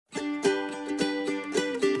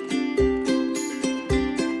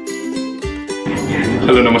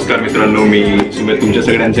Hello नमस्कार मित्रांनो, मी सुमेध तुमच्या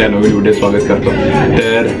सगळ्यांच्या नवीन व्हिडिओ स्वागत करतो।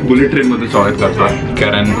 तर बुलेट ट्रेनमध्ये स्वागत करतो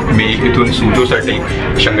कारण मी इथून सुझोसाठी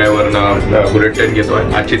शंघाईवरनं बुलेट ट्रेन घेतो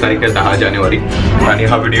आहे। आजची तारीख आहे 10 जानेवारी आणि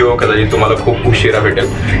हा व्हिडिओ कदाचित तुम्हाला खूप उशिरा भेटेल।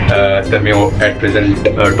 तर मी ॲट प्रेझेंट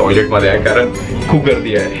टॉयलेटमध्ये आहे कारण खूप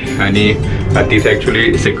गर्दी आहे आणि तिथे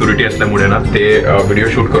ॲक्च्युली सिक्युरिटी असल्यामुळे ना ते व्हिडिओ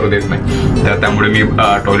शूट करू देत नाही, तर त्यामुळे मी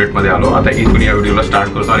टॉयलेटमध्ये आलो। आता इथून या व्हिडिओला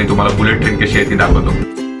स्टार्ट करतो आणि तुम्हाला बुलेट ट्रेन कशी आहे ती दाखवतो।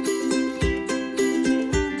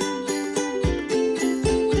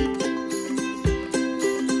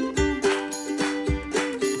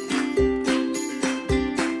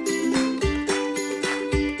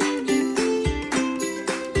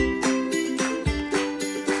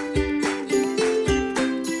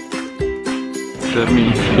 तर मी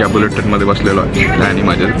या बुलेट ट्रेनमध्ये बसलेलो आहे आणि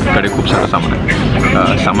माझ्याकडे खूप सारं सामान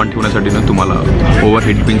आहे। सामान ठेवण्यासाठी ना तुम्हाला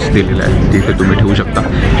ओव्हरहेड पिन्स दिलेले आहेत, तिथे तुम्ही ठेवू शकता।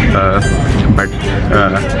 बट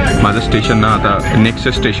माझं स्टेशन ना आता नेक्स्ट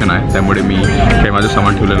स्टेशन आहे, त्यामुळे मी काही माझं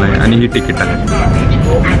सामान ठेवलेलं आहे आणि ही तिकीट आहे।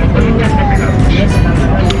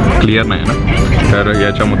 क्लिअर नाही ना, तर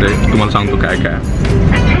याच्यामध्ये तुम्हाला सांगतो काय काय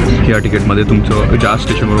आहे। या तिकीटमध्ये तुमचं ज्या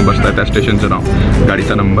स्टेशनवरून बसताय त्या स्टेशनचं नाव,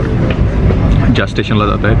 गाडीचा नंबर, ज्या स्टेशनला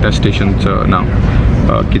जात आहे त्या स्टेशनचं नाव,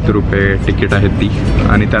 किती रुपये तिकीट आहे ती,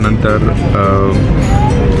 आणि त्यानंतर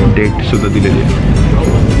डेटसुद्धा दिलेली आहे।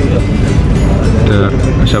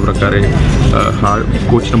 तर अशा प्रकारे हा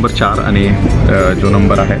कोच नंबर 4 आणि जो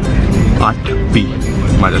नंबर आहे 8B,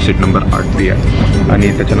 माझा सीट नंबर 8B आहे। आणि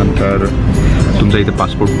त्याच्यानंतर तुमचा इथे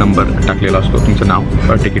पासपोर्ट नंबर टाकलेला असतो, तुमचं नाव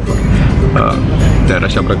तिकीटवर। तर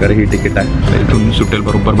अशा प्रकारे ही तिकीट आहे। इथून सुटेल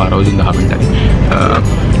बरोबर 12:10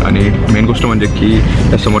 आणि मेन गोष्ट म्हणजे की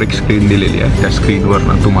त्यासमोर एक स्क्रीन दिलेली आहे, त्या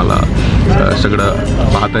स्क्रीनवरनं तुम्हाला सगळं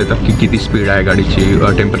पाहता येतं की किती स्पीड आहे गाडीची,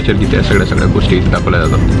 टेम्परेचर किती आहे, सगळ्या गोष्टी इथे दाखवल्या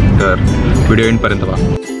जातात। तर व्हिडिओ एंडपर्यंत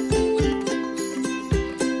पहा।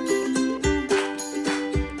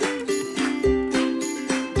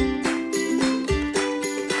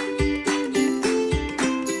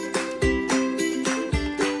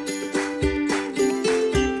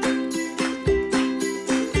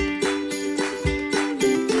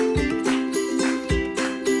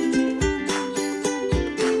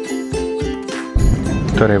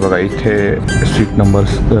 तर हे बघा, इथे सीट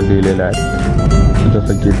नंबर्स लिहिलेले आहेत,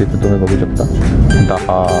 जसं की तिथे तुम्ही बघू शकता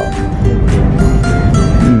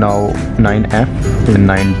 9F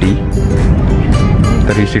 9D,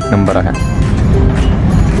 तर ही सीट नंबर आहे।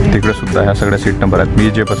 तिकडे सुद्धा ह्या सगळ्या सीट नंबर आहेत। मी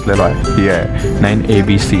जे बसलेलो आहे ही आहे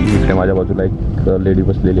 9ABC। इकडे माझ्या बाजूला एक लेडी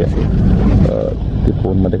बसलेली आहे, ती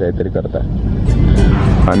फोनमध्ये काहीतरी करत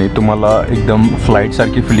आहे आणि तुम्हाला एकदम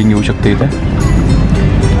फ्लाईटसारखी फिलिंग येऊ शकते इथे।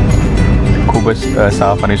 खूपच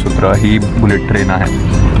साफ आणि सुथरं ही बुलेट ट्रेन आहे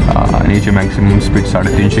आणि हिची मॅक्सिमम स्पीड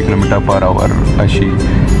 350 km/h अशी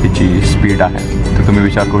हिची स्पीड आहे। तर तुम्ही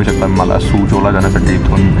विचार करू शकता, मला सुझोला जाण्यासाठी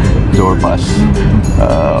इथून जवळपास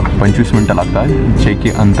 25 मिनटं लागतात, जे की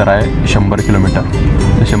अंतर आहे 100 किलोमीटर।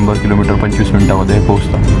 तर 100 किलोमीटर 25 मिनटामध्ये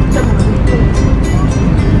पोहोचतं।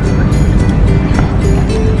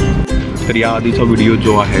 तर या आधीचा व्हिडिओ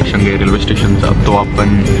जो आहे शंघाई रेल्वे स्टेशनचा, तो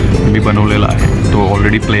मी बनवलेला आहे, तो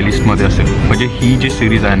ऑलरेडी प्लेलिस्टमध्ये असेल। म्हणजे ही जी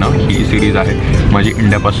सिरीज आहे ना, ही सिरीज आहे माझी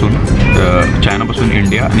इंडियापासून चायनापासून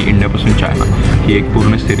इंडिया आणि इंडियापासून चायना, ही एक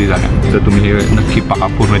पूर्ण सिरीज आहे। तर तुम्ही हे नक्की पहा,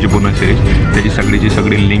 पूर्णची पूर्ण सिरीज, त्याची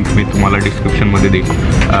सगळी लिंक मी तुम्हाला डिस्क्रिप्शनमध्ये देईन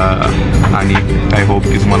आणि आय होप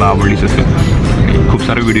की तुम्हाला आवडलीच असेल। खूप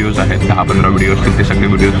सारे व्हिडिओज आहेत, 10-15 व्हिडिओज असतील, ते सगळे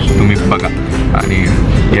व्हिडिओज तुम्ही बघा। आणि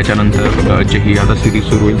याच्यानंतर जे ही आता सिरीज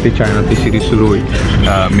सुरू होईल, ते चायनाची सिरीज सुरू होईल।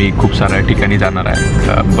 मी खूप साऱ्या ठिकाणी जाणार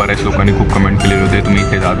आहे। बऱ्याच लोकांनी खूप कमेंट केलेले होते तुम्ही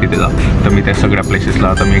इथे जा तिथे जा, तर मी त्या सगळ्या प्लेसेसला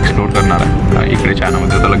आता मी एक्सप्लोर करणार आहे। इकडे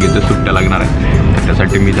चायनामध्ये आता लगेच सुट्ट्या लागणार आहे, तर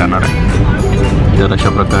त्यासाठी मी जाणार आहे। तर अशा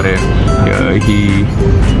प्रकारे ही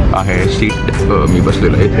आहे सीट, मी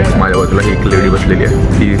बसलेलो आहे इथे। माझ्या बाजूला ही एक लेडी बसलेली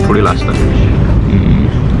आहे, ती थोडी लास्ट आहे।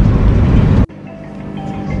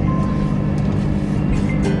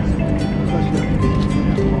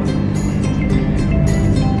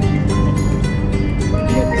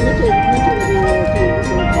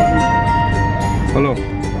 हॅलो,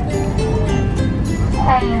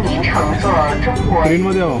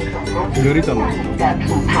 ट्रेनमध्ये आहो, घरी चालू।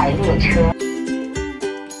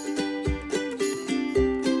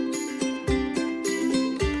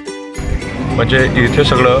 म्हणजे इथे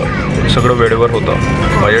सगळं वेळेवर होतं।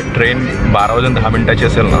 म्हणजे ट्रेन 12:10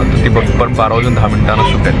 असेल ना, तर ती बरोबर 12:10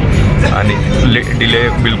 सुटेल आणि डिले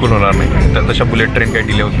बिलकुल होणार नाही। तर तशा बुलेट ट्रेन काही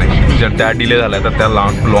डिले होत नाही। जर त्या डिले झाल्या तर त्या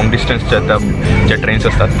लॉंग डिस्टन्सच्या ज्या ट्रेन्स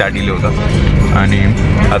असतात त्या डिले होतात। आणि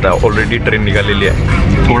आता ऑलरेडी ट्रेन निघालेली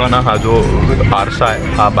आहे। थोडा ना हा जो आरसा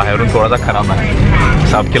आहे हा बाहेरून थोडासा खराब आहे,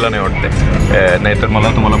 साफ केला नाही वाटते, नाहीतर मला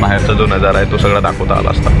तुम्हाला बाहेरचा जो नजारा आहे तो सगळा दाखवता आला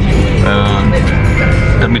असता.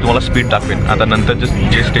 तर मी तुम्हाला स्पीड दाखवेन. आता नंतर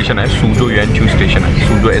जे स्टेशन आहे सुजो यांचू स्टेशन आहे,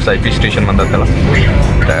 सुजो SIP स्टेशन म्हणतात त्याला.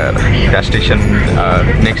 तर त्या स्टेशन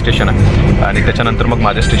नेक्स्ट स्टेशन आहे आणि त्याच्यानंतर मग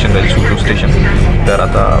माझं स्टेशन जाईल सुजो स्टेशन. तर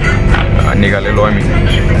आता निघालेलो आहे मी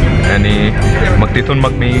आणि मग तिथून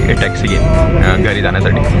मग मी टॅक्सी घेईन घरी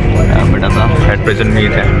जाण्यासाठी. बट आता ॲट प्रेझेंट मी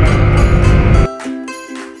इथे आहे.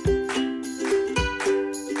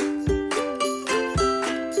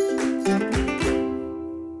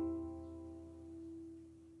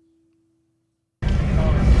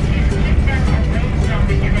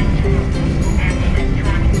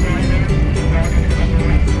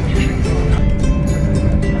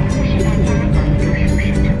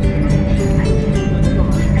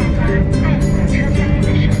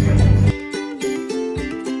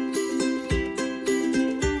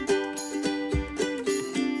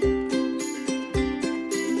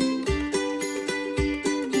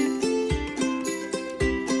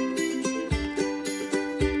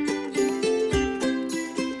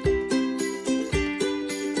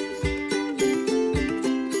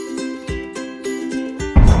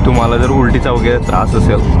 तुम्हाला जर उलटीचा वगैरे त्रास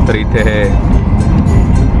असेल तर इथे हे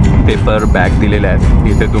पेपर बॅग दिलेले आहेत.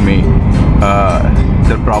 इथे तुम्ही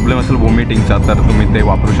जर प्रॉब्लेम असेल वॉमिटिंगचा तर तुम्ही ते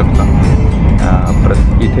वापरू शकता.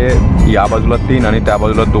 इथे या बाजूला 3 आणि त्या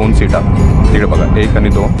बाजूला 2 सीटा. तिकडे बघा 1 आणि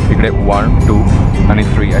 2, इकडे 1, 2 आणि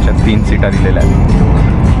 3 अशा 3 सीटा दिलेल्या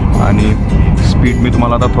आहेत. आणि स्पीड मी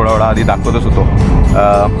तुम्हाला आता थोडा वेळा आधी दाखवतच होतो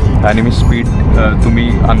आणि मी स्पीड तुम्ही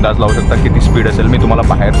अंदाज लावू शकता किती स्पीड असेल. मी तुम्हाला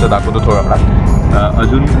बाहेरचं दाखवतो थोड्या वेळात.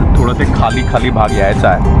 अजून थोडं ते खाली भाग यायचा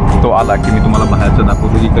आहे, तो आला की मी तुम्हाला बाहेरचं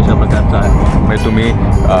दाखवतो की कशा प्रकारचं आहे. म्हणजे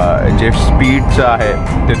तुम्ही जे स्पीडचं आहे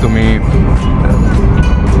ते तुम्ही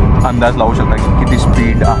अंदाज लावू शकता की किती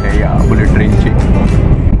स्पीड आहे या बुलेट ट्रेनची.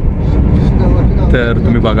 तर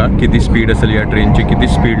तुम्ही बघा किती स्पीड असेल या ट्रेनची, किती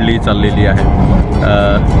स्पीडली चाललेली आहे.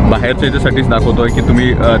 बाहेरच्या याच्यासाठीच दाखवतो आहे की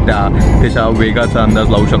तुम्ही त्याच्या वेगाचा अंदाज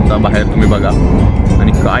लावू शकता. बाहेर तुम्ही बघा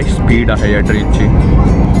आणि काय स्पीड आहे या ट्रेनची.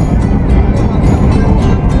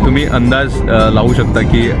 तुम्ही अंदाज लावू शकता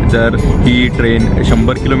की जर ही ट्रेन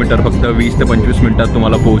 100 किलोमीटर फक्त 20 ते 25 मिनटात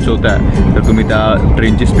तुम्हाला पोहोचवत आहे तर तुम्ही त्या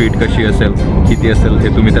ट्रेनची स्पीड कशी असेल, किती असेल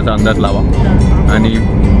हे तुम्ही त्याचा अंदाज लावा.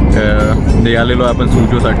 आणि आलेलो आहे आपण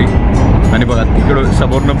सुजोसाठी. आणि बघा तिकडं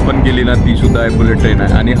समोरनं पण गेली ना ती सुद्धा एक बुलेट ट्रेन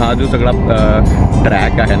आहे. आणि हा जो सगळा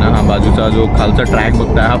ट्रॅक आहे ना, हा बाजूचा जो खालचा ट्रॅक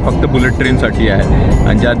बघताय हा फक्त बुलेट ट्रेनसाठी आहे.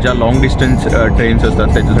 आणि ज्या लाँग डिस्टन्स ट्रेन्स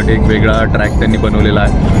असतात त्याच्यासाठी एक वेगळा ट्रॅक त्यांनी बनवलेला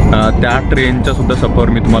आहे. त्या ट्रेनचा सुद्धा सफर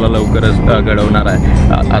मी तुम्हाला लवकरच घडवणार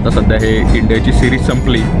आहे. आता सध्या हे इंडियाची सिरीज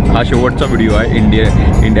संपली, हा शेवटचा व्हिडिओ आहे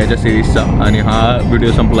इंडियाच्या सिरीजचा. आणि हा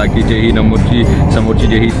व्हिडिओ संपला की जे ही समोरची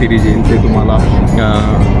जे ही सिरीज येईल ते तुम्हाला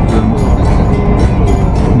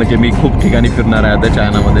म्हणजे मी खूप ठिकाणी फिरणार आहे आता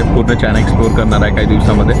चायनामध्ये, पूर्ण चायना एक्सप्लोअर करणार आहे काही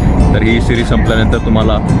दिवसामध्ये. तर ही सिरीज संपल्यानंतर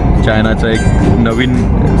तुम्हाला चायनाचं एक नवीन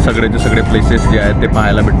सगळेचे सगळे प्लेसेस जे आहेत ते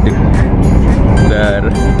पाहायला भेटतील. तर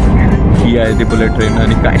ही आहे ती बुलेट ट्रेन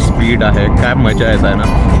आणि काय स्पीड आहे, काय मजा येत आहे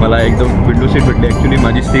ना. मला एकदम विंडो सीट भेटली. ॲक्च्युली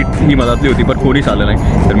माझी सीट ही मधातली होती पण कोणीच आलं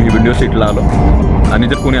नाही, तर मी विंडो सीटला आलो. आणि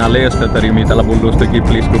जर कोणी आलंही असतं तरी मी त्याला बोललो असतं की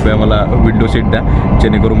प्लीज कृपया मला विंडो सीट द्या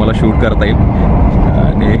जेणेकरून मला शूट करता येईल.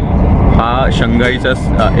 आणि हा शंघाईचाच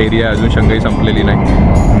एरिया, अजून शंघाई संपलेली नाही.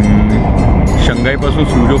 शंघाईपासून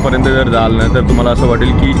सुजोपर्यंत जर जाल ना तर तुम्हाला असं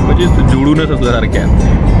वाटेल की म्हणजे जुळूनच असल्यासारखे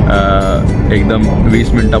आहेत. एकदम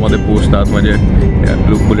 20 मिनटामध्ये पोचतात म्हणजे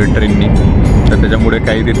बुलेट ट्रेननी. तर त्याच्यामुळे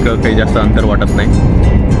काही जास्त अंतर वाटत नाही.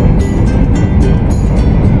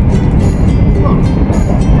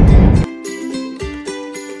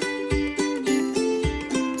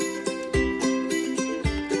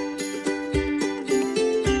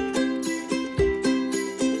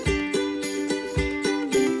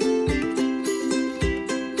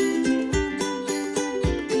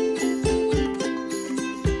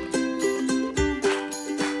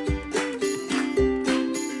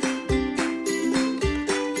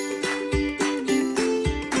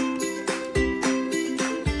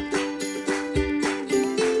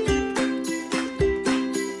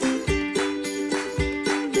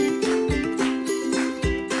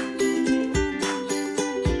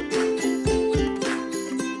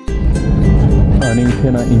 आणि इथे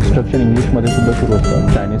ना इन्स्ट्रक्शन इंग्लिशमध्ये सुद्धा सुरू असतात,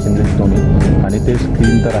 चायनीज इंग्लिश दोन्ही. आणि ते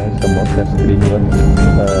स्क्रीन तर आहे समोर, त्या स्क्रीनवर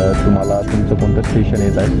तुम्हाला तुमचं कोणतं स्टेशन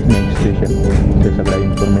येत आहे, नेक्स्ट स्टेशन, ते सगळ्या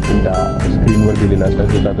इन्फॉर्मेशन त्या स्क्रीनवर दिलेलं असतं.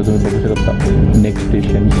 जसं आता तुम्ही बघू शकता नेक्स्ट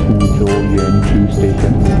स्टेशन सुजो यांचू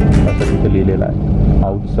स्टेशन असं तिथे लिहिलेलं आहे.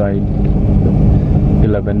 आउटसाईड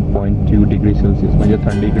 11.2 डिग्री सेल्सिअस म्हणजे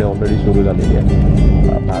थंडी इकडे ऑलरेडी सुरू झालेली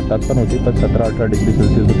आहे. भारतात पण होती पण 17-18 डिग्री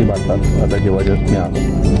सेल्सिअस होती भारतात आता जेव्हा जस्ट मी आलो.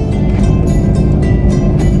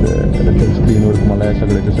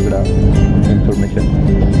 सगळं इन्फॉर्मेशन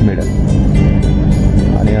मिळेल.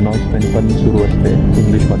 आणि अनाऊन्समेंट पण सुरू असते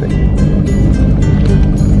इंग्लिशमध्ये.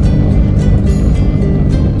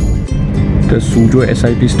 तर सुजो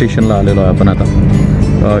SIP स्टेशनला आलेलो आहे आपण आता.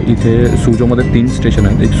 इथे सुजोमध्ये 3 स्टेशन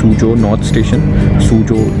आहेत. एक सुजो नॉर्थ स्टेशन,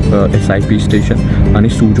 सुजो SIP स्टेशन आणि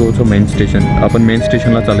सुजोचं मेन स्टेशन. आपण मेन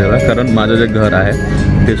स्टेशनला चाललेलो आहे कारण माझं जे घर आहे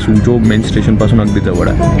ते सुजो मेन स्टेशनपासून अगदी जवळ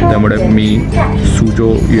आहे. त्यामुळे मी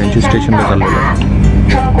सुजो यांची स्टेशनला चाललेलो आहे.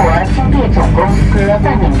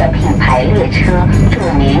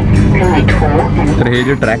 तर हे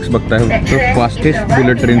जे ट्रॅक्स बघताय ते फास्टेस्ट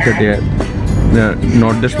बुलेट ट्रेनसाठी आहेत,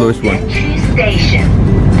 नॉट द स्लोएस्ट वन.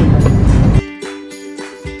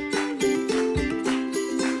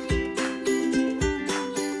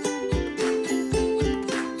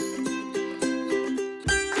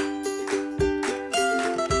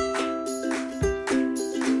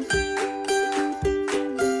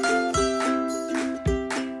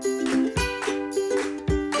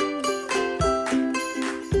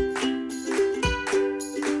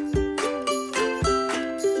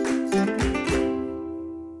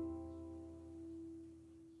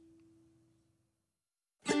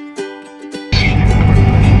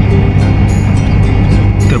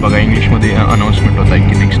 बघा इंग्लिशमध्ये अनाऊन्समेंट होत आहे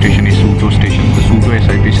की नेक्स्ट स्टेशन आहे सुजो स्टेशन. तर सुजो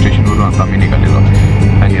SIP स्टेशनवरून आता आम्ही निघालेलो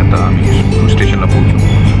आणि आता आम्ही सुजो स्टेशनला पोहोचू.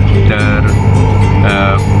 तर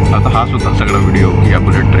आता हाच होता सगळा व्हिडिओ या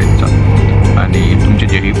बुलेट ट्रेनचा. आणि तुमचे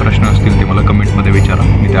जेही प्रश्न असतील ते मला कमेंटमध्ये विचारा,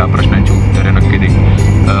 मी त्या प्रश्नांची उत्तरे नक्की देईन.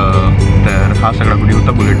 तर हा सगळा व्हिडिओ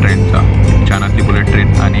होता बुलेट ट्रेनचा, चायनातली बुलेट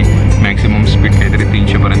ट्रेन. आणि मॅक्सिमम स्पीड काहीतरी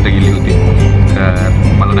 300पर्यंत गेली होती. तर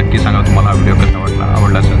मला नक्की सांगा तुम्हाला हा व्हिडिओ कसा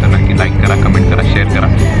आवडला असेल तर नक्की लाईक करा, कमेंट करा, शेअर करा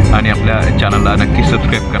आणि आपल्या चॅनलला नक्की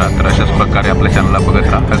सबस्क्राईब करा. तर अशाच प्रकारे आपल्या चॅनलला बघत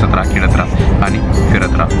राहा, हसत राहा, खेळत राहा आणि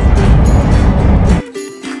फिरत राहा.